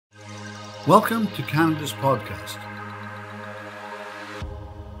Welcome to Canada's podcast.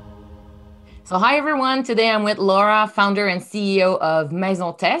 So hi everyone, today I'm with Laura, founder and CEO of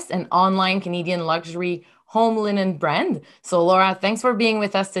Maison Tess, an online Canadian luxury home linen brand. So Laura, thanks for being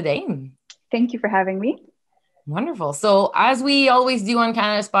with us today. Thank you for having me. Wonderful. So as we always do on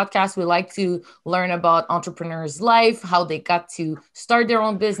Canada's podcast, we like to learn about entrepreneurs' life, how they got to start their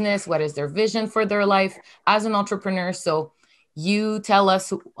own business, what is their vision for their life as an entrepreneur. So you tell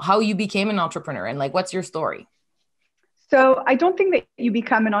us how you became an entrepreneur and what's your story? So I don't think that you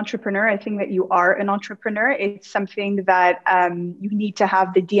become an entrepreneur. I think that you are an entrepreneur. It's something that you need to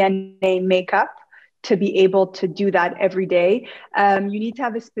have the DNA makeup to be able to do that every day. You need to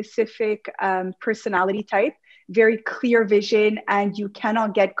have a specific personality type, very clear vision, and you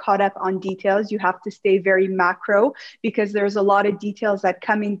cannot get caught up on details. You have to stay very macro because there's a lot of details that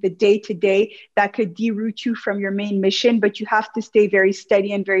come in the day to day that could deroute you from your main mission, but you have to stay very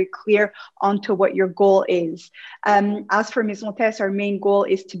steady and very clear onto what your goal is. As for Maison Tess, our main goal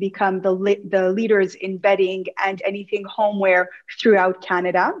is to become the leaders in bedding and anything homeware throughout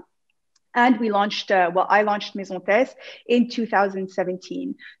Canada. And we launched, I launched Maison Tess in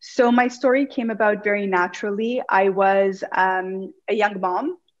 2017. So my story came about very naturally. I was a young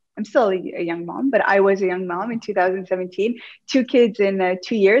mom. I'm still a young mom, but I was a young mom in 2017, 2 kids in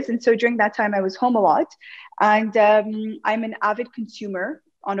 2 years. And so during that time, I was home a lot. And I'm an avid consumer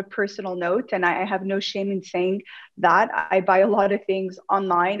on a personal note, and I have no shame in saying that. I buy a lot of things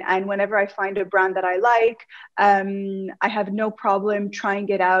online, and whenever I find a brand that I like, I have no problem trying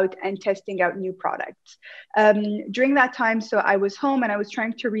it out and testing out new products. During that time, so I was home and I was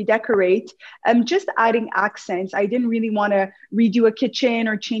trying to redecorate, just adding accents. I didn't really want to redo a kitchen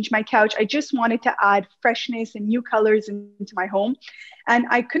or change my couch. I just wanted to add freshness and new colors into my home. And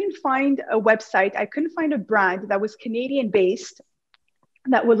I couldn't find a website, I couldn't find a brand that was Canadian based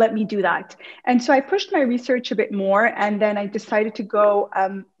that would let me do that. And so I pushed my research a bit more, and then I decided to go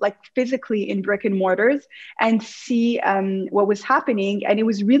physically in brick and mortars and see what was happening. And it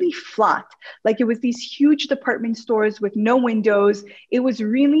was really flat. It was these huge department stores with no windows. It was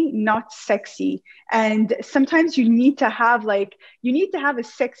really not sexy. And sometimes you need to have a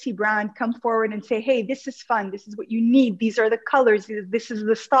sexy brand come forward and say, hey, this is fun. This is what you need. These are the colors. This is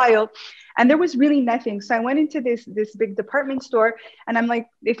the style. And there was really nothing. So I went into this big department store, and I'm like,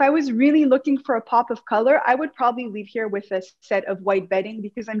 if I was really looking for a pop of color, I would probably leave here with a set of white bedding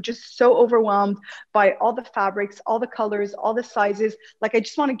because I'm just so overwhelmed by all the fabrics, all the colors, all the sizes. I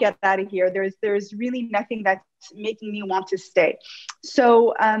just want to get out of here. There's really nothing that's making me want to stay.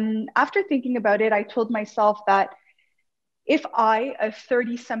 So after thinking about it, I told myself that if I, a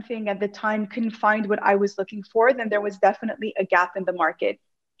 30 something at the time, couldn't find what I was looking for, then there was definitely a gap in the market.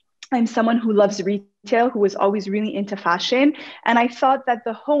 I'm someone who loves retail, who was always really into fashion. And I thought that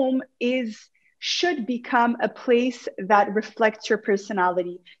the home should become a place that reflects your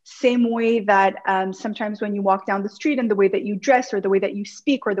personality. Same way that sometimes when you walk down the street and the way that you dress or the way that you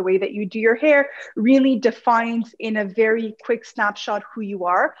speak or the way that you do your hair really defines in a very quick snapshot who you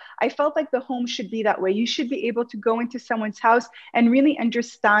are. I felt like the home should be that way. You should be able to go into someone's house and really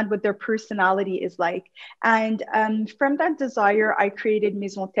understand what their personality is like. And from that desire, I created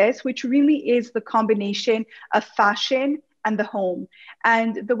Maison Tess, which really is the combination of fashion and the home.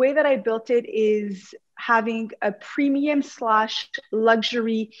 And the way that I built it is having a premium /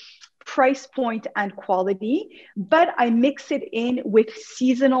 luxury price point and quality, but I mix it in with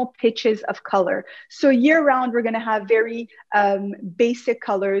seasonal pitches of color. So year round, we're going to have very basic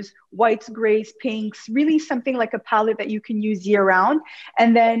colors, whites, grays, pinks, really something like a palette that you can use year round.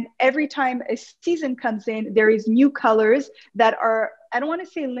 And then every time a season comes in, there is new colors that are, I don't want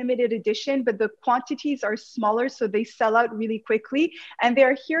to say limited edition, but the quantities are smaller, so they sell out really quickly. And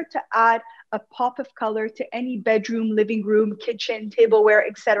they're here to add a pop of color to any bedroom, living room, kitchen, tableware,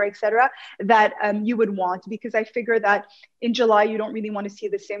 et cetera, that you would want. Because I figure that in July, you don't really want to see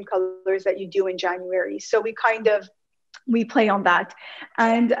the same colors that you do in January. So we play on that.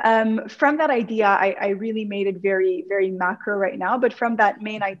 And from that idea, I really made it very, very macro right now. But from that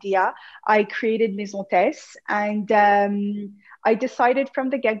main idea, I created Maison Tess. And I decided from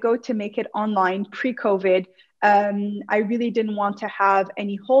the get-go to make it online pre-COVID. I really didn't want to have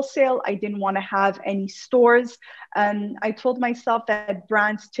any wholesale. I didn't want to have any stores. I told myself that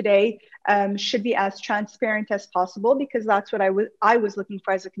brands today should be as transparent as possible because that's what I was looking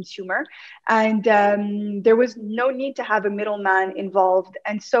for as a consumer. And there was no need to have a middleman involved.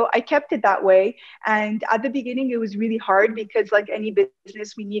 And so I kept it that way. And at the beginning, it was really hard because like any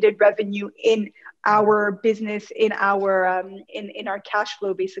business, we needed revenue in our business, in our cash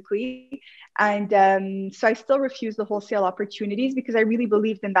flow, basically. And so I still refuse the wholesale opportunities because I really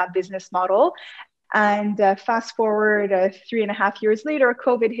believed in that business model. And fast forward 3.5 years later,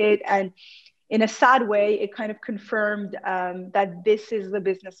 COVID hit, and in a sad way, it kind of confirmed that this is the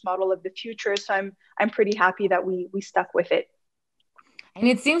business model of the future. So I'm pretty happy that we stuck with it. And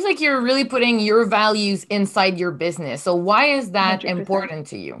it seems like you're really putting your values inside your business. So why is that 100%. important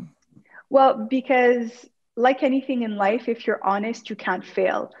to you? Well, because like anything in life, if you're honest, you can't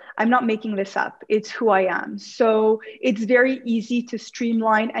fail. I'm not making this up. It's who I am. So it's very easy to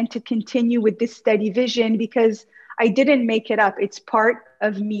streamline and to continue with this steady vision because I didn't make it up. It's part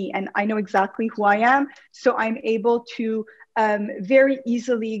of me and I know exactly who I am. So I'm able to very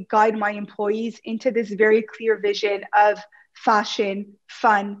easily guide my employees into this very clear vision of fashion,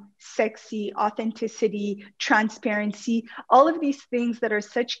 fun, sexy, authenticity, transparency, all of these things that are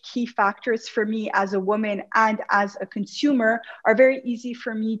such key factors for me as a woman and as a consumer are very easy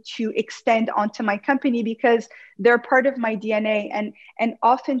for me to extend onto my company because they're part of my DNA. And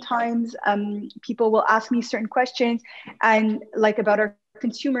oftentimes people will ask me certain questions and like about our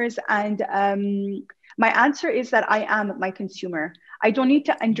consumers and my answer is that I am my consumer. I don't need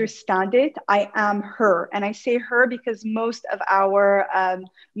to understand it. I am her, and I say her because most of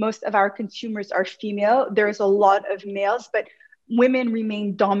our consumers are female. There's a lot of males, but women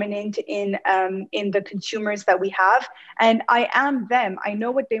remain dominant in the consumers that we have. And I am them. I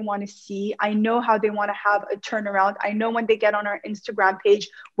know what they want to see. I know how they want to have a turnaround. I know when they get on our Instagram page,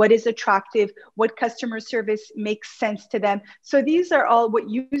 what is attractive, what customer service makes sense to them. So these are all what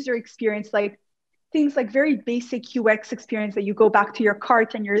user experience, like things like very basic UX experience that you go back to your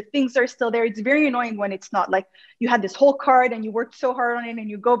cart and your things are still there. It's very annoying when it's not, like you had this whole cart and you worked so hard on it and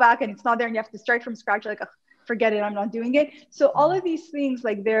you go back and it's not there and you have to start from scratch. You're like, oh, forget it, I'm not doing it. So all of these things,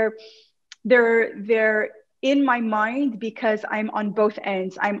 like they're in my mind because I'm on both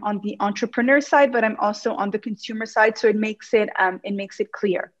ends. I'm on the entrepreneur side, but I'm also on the consumer side. So it makes it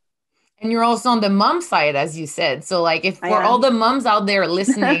clear. And you're also on the mom side, as you said. So like if for all the moms out there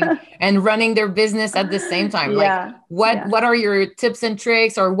listening and running their business at the same time, like what are your tips and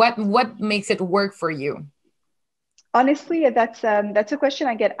tricks or what makes it work for you? Honestly, that's a question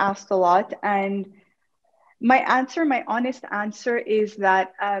I get asked a lot. And my honest answer is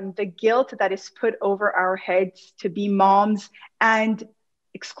that the guilt that is put over our heads to be moms and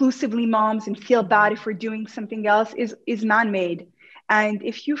exclusively moms and feel bad if we're doing something else is man-made. And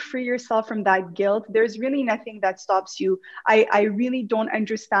if you free yourself from that guilt, there's really nothing that stops you. I really don't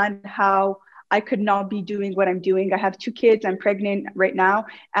understand how I could not be doing what I'm doing. I have 2 kids. I'm pregnant right now.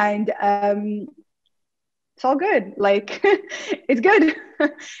 And it's all good. Like, it's good.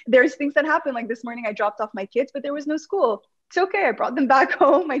 There's things that happen. Like this morning, I dropped off my kids, but there was no school. It's okay. I brought them back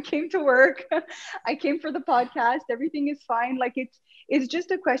home. I came to work. I came for the podcast. Everything is fine. Like it's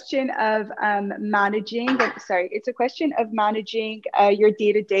just a question of managing. It's a question of managing your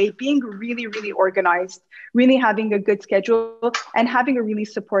day-to-day, being really, really organized, really having a good schedule, and having a really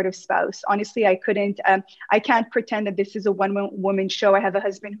supportive spouse. Honestly, I can't pretend that this is a one-woman show. I have a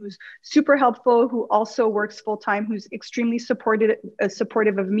husband who's super helpful, who also works full-time, who's extremely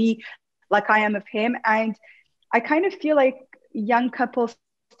supportive of me, like I am of him. And I kind of feel like young couples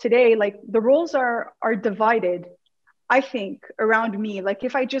today, like the roles are divided, I think, around me. Like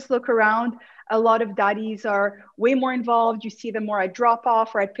if I just look around, a lot of daddies are way more involved. You see them more at drop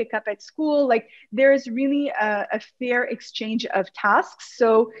off or at pick up at school. Like there's really a fair exchange of tasks.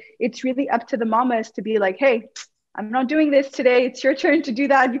 So it's really up to the mamas to be like, hey, I'm not doing this today. It's your turn to do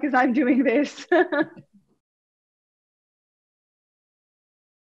that because I'm doing this.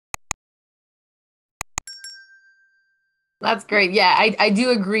 That's great. Yeah, I do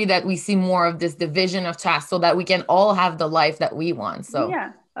agree that we see more of this division of tasks so that we can all have the life that we want. So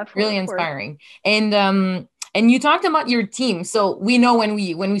yeah, really inspiring. And you talked about your team. So we know when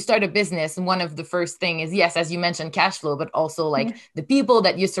we start a business, one of the first thing is, yes, as you mentioned, cash flow, but also like the people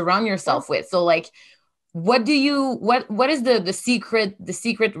that you surround yourself with. So like, what is the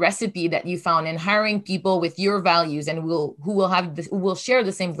secret recipe that you found in hiring people with your values and who will share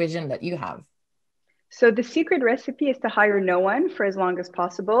the same vision that you have? So the secret recipe is to hire no one for as long as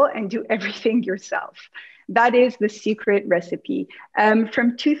possible and do everything yourself. That is the secret recipe.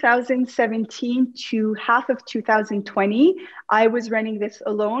 From 2017 to half of 2020, I was running this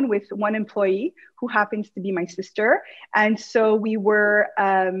alone with one employee who happens to be my sister. And so we were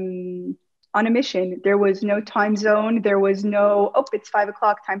on a mission. There was no time zone. There was no, oh, it's 5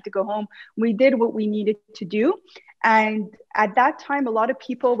 o'clock, time to go home. We did what we needed to do. And at that time, a lot of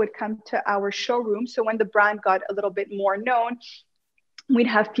people would come to our showroom. So when the brand got a little bit more known, we'd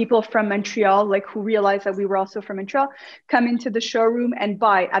have people from Montreal, like who realized that we were also from Montreal, come into the showroom and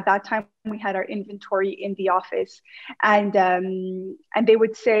buy. At that time, we had our inventory in the office, and they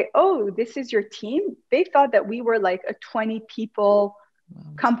would say, "Oh, this is your team." They thought that we were like a 20 people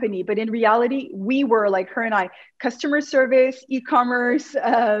company, but in reality, we were like her and I, customer service, e-commerce,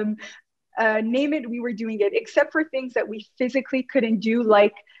 name it, we were doing it, except for things that we physically couldn't do,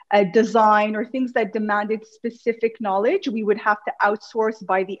 like design or things that demanded specific knowledge. We would have to outsource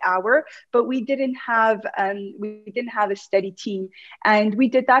by the hour, but we didn't have a steady team, and we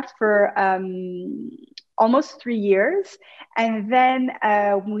did that for almost 3 years, and then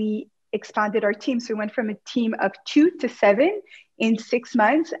we expanded our team. So we went from a team of 2 to 7 in 6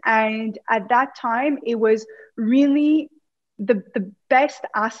 months, and at that time, it was really the best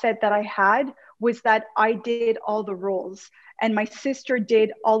asset that I had was that I did all the roles and my sister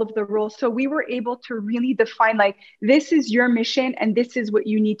did all of the roles. So we were able to really define, like, this is your mission and this is what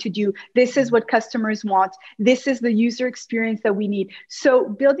you need to do. This is what customers want. This is the user experience that we need. So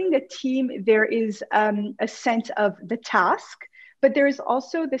building a team, there is a sense of the task, but there is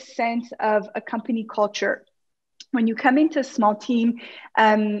also the sense of a company culture. When you come into a small team,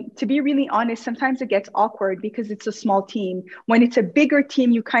 to be really honest, sometimes it gets awkward because it's a small team. When it's a bigger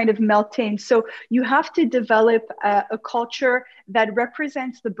team, you kind of melt in. So you have to develop a culture that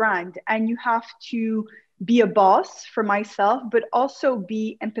represents the brand, and you have to be a boss for myself, but also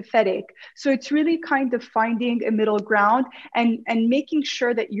be empathetic. So it's really kind of finding a middle ground and making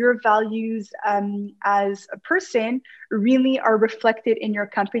sure that your values as a person really are reflected in your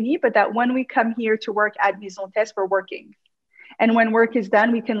company, but that when we come here to work at Maison Tess, we're working. And when work is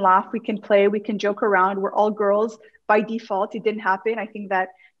done, we can laugh, we can play, we can joke around. We're all girls by default. It didn't happen. I think that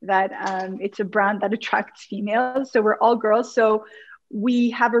it's a brand that attracts females. So we're all girls. So we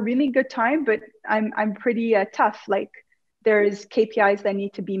have a really good time, but I'm pretty tough. Like, there's KPIs that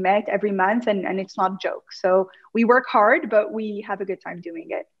need to be met every month, and it's not a joke. So we work hard, but we have a good time doing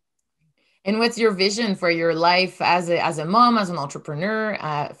it. And what's your vision for your life as a mom, as an entrepreneur,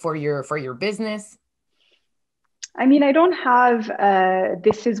 for your business? I mean, I don't have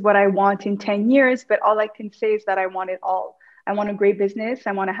this is what I want in 10 years, but all I can say is that I want it all. I want a great business.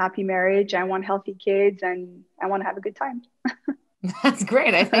 I want a happy marriage. I want healthy kids, and I want to have a good time. That's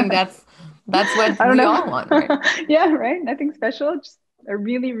great. I think that's what we all want, right? Yeah, right. Nothing special. Just a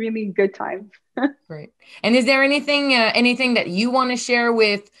really, really good time. Great. And is there anything that you want to share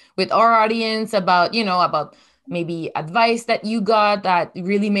with our audience about, about maybe advice that you got that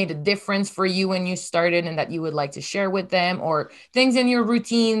really made a difference for you when you started and that you would like to share with them, or things in your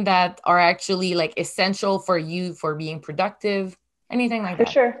routine that are actually like essential for you for being productive? Anything like that?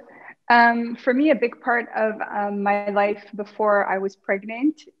 For sure. For me, a big part of my life before I was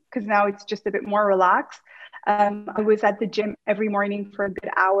pregnant, because now it's just a bit more relaxed, I was at the gym every morning for a good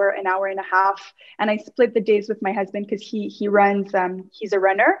hour, an hour and a half. And I split the days with my husband because he runs, he's a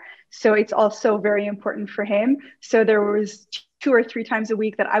runner. So it's also very important for him. So there was 2 or 3 times a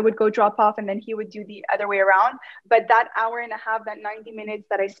week that I would go drop off and then he would do the other way around. But that hour and a half, that 90 minutes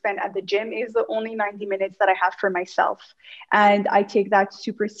that I spent at the gym is the only 90 minutes that I have for myself. And I take that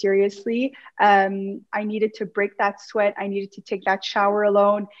super seriously. I needed to break that sweat. I needed to take that shower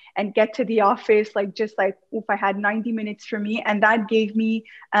alone and get to the office, just like if I had 90 minutes for me. And that gave me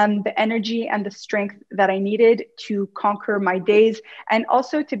the energy and the strength that I needed to conquer my days and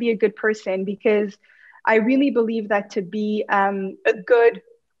also to be a good person, because I really believe that to be a good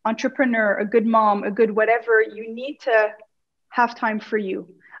entrepreneur, a good mom, a good whatever, you need to have time for you.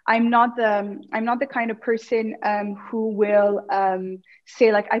 I'm not the kind of person who will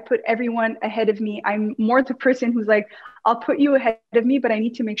say, like, I put everyone ahead of me. I'm more the person who's like, I'll put you ahead of me, but I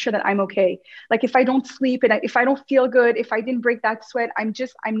need to make sure that I'm okay. Like, if I don't sleep and if I don't feel good, if I didn't break that sweat, I'm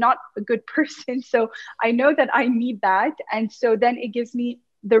not a good person. So I know that I need that. And so then it gives me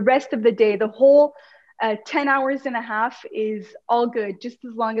the rest of the day, the whole 10 hours and a half is all good, just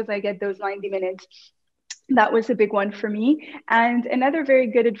as long as I get those 90 minutes. That was a big one for me. And another very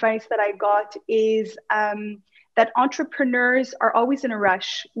good advice that I got is that entrepreneurs are always in a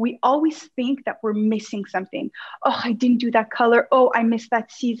rush. We always think that we're missing something. Oh, I didn't do that color. Oh, I missed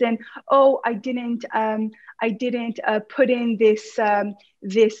that season. Oh, I didn't put in this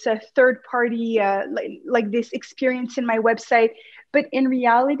third party like this experience in my website. But in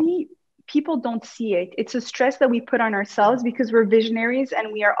reality, people don't see it. It's a stress that we put on ourselves because we're visionaries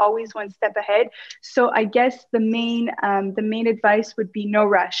and we are always one step ahead. So I guess the main advice would be no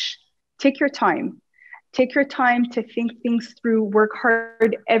rush. Take your time. Take your time to think things through, work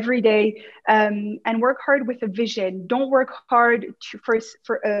hard every day, and work hard with a vision. Don't work hard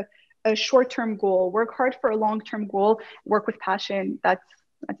for a short-term goal. Work hard for a long-term goal. Work with passion. That's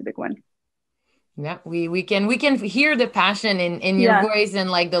a big one. Yeah, we can hear the passion in your voice, and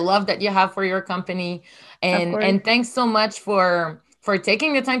like the love that you have for your company. And thanks so much for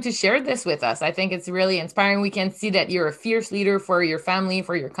taking the time to share this with us. I think it's really inspiring. We can see that you're a fierce leader for your family,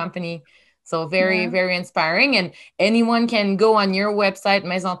 for your company. So very, very inspiring. And anyone can go on your website,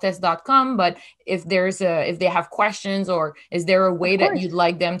 maisonteste.com. But if they have questions, or is there a way that you'd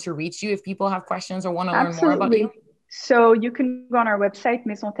like them to reach you if people have questions or want to learn more about you? So you can go on our website,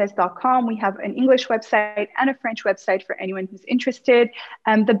 maisonteste.com. We have an English website and a French website for anyone who's interested.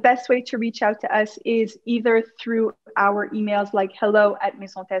 The best way to reach out to us is either through our emails, like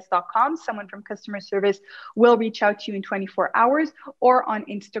hello@maisonteste.com. Someone from customer service will reach out to you in 24 hours, or on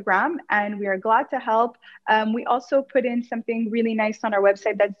Instagram, and we are glad to help. We also put in something really nice on our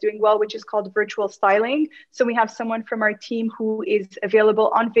website that's doing well, which is called virtual styling. So we have someone from our team who is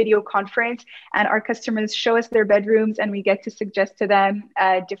available on video conference, and our customers show us their bedroom, and we get to suggest to them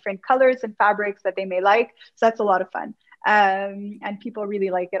different colors and fabrics that they may like. So that's a lot of fun. And people really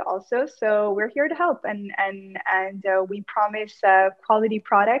like it also. So we're here to help, and we promise a quality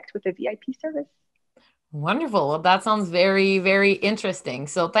product with a VIP service. Wonderful. Well, that sounds very, very interesting.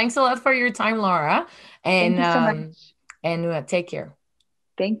 So thanks a lot for your time, Laura. And, thank you so much. And take care.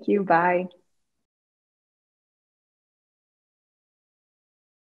 Thank you. Bye.